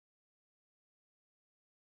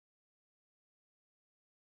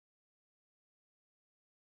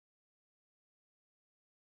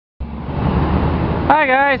Hi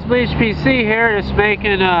guys, Bleachedpc here, just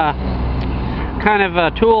making a kind of a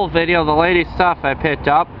tool video, the latest stuff I picked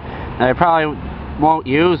up that I probably won't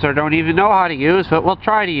use or don't even know how to use, but we'll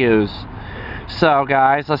try to use. So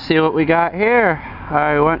guys, let's see what we got here.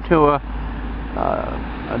 I went to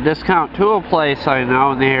a discount tool place I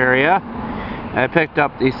know in the area. I picked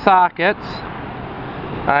up these sockets.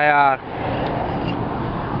 I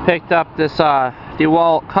picked up this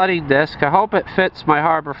DeWalt cutting disc. I hope it fits my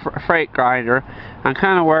Harbor Freight grinder. I'm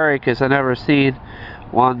kind of worried because I've never seen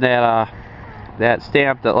one that that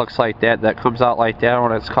stamp that looks like that comes out like that. I don't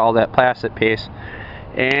know what it's called, that plastic piece.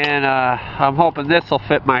 And I'm hoping this will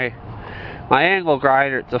fit my angle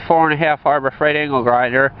grinder. It's a 4.5 Harbor Freight angle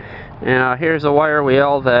grinder. And here's a wire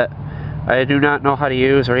wheel that I do not know how to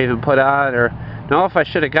use or even put on or know if I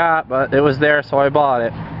should have got, but it was there, so I bought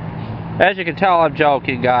it. As you can tell, I'm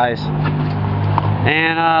joking, guys.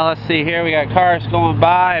 And let's see here, we got cars going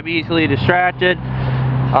by. I'm easily distracted.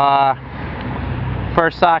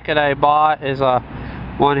 First socket I bought is a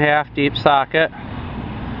 1/2 deep socket.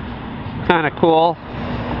 Kind of cool.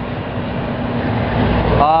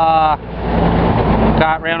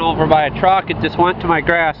 Got ran over by a truck. It just went to my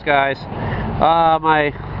grass, guys.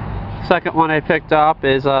 My second one I picked up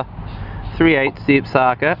is a 3/8 deep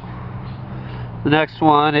socket. The next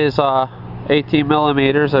one is 18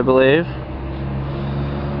 millimeters, I believe.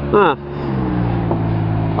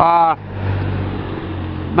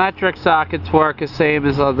 Metric sockets work the same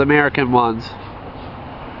as the American ones.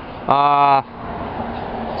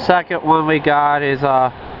 Second one we got is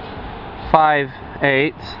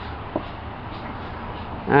 5/8.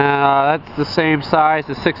 And that's the same size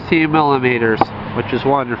as 16 millimeters, which is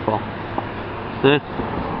wonderful. The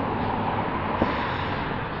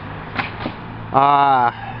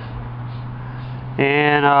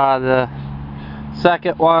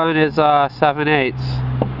second one is 7/8.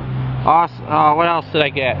 Awesome. What else did I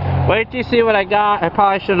get? Wait till you see what I got. I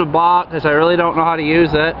probably shouldn't have bought because I really don't know how to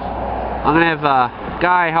use it. I'm gonna have a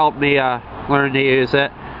guy help me learn to use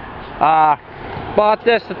it. Bought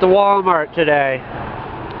this at the Walmart today.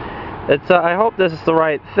 It's I hope this is the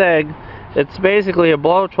right thing. It's basically a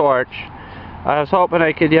blowtorch. I was hoping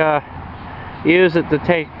I could use it to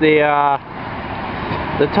take the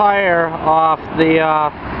tire off the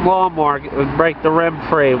lawnmower and break the rim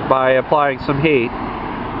free by applying some heat.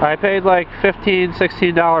 I paid like $15,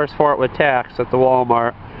 $16 for it with tax at the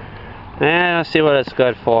Walmart. And let's see what it's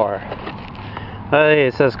good for.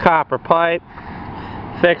 It says copper pipe,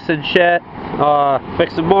 fixing shit,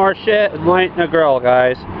 fixing more shit, and lighting a grill,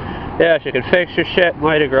 guys. Yes, you can fix your shit and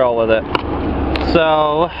light a grill with it.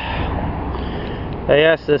 So, I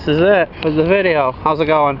guess this is it for the video. How's it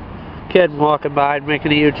going? Kid walking by and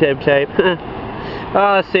making a YouTube tape.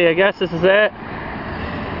 Let's see, I guess this is it.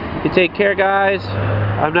 You take care, guys.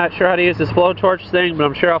 I'm not sure how to use this blowtorch thing, but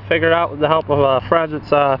I'm sure I'll figure it out with the help of a friend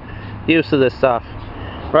that's used to this stuff.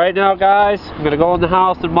 Right now, guys, I'm going to go in the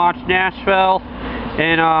house and watch Nashville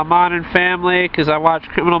and Modern Family, because I watched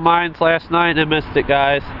Criminal Minds last night and I missed it,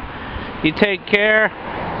 guys. You take care.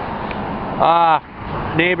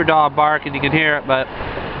 Neighbor dog barking, you can hear it, but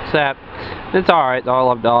it's alright though, I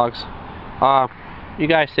love dogs. You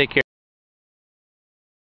guys take care.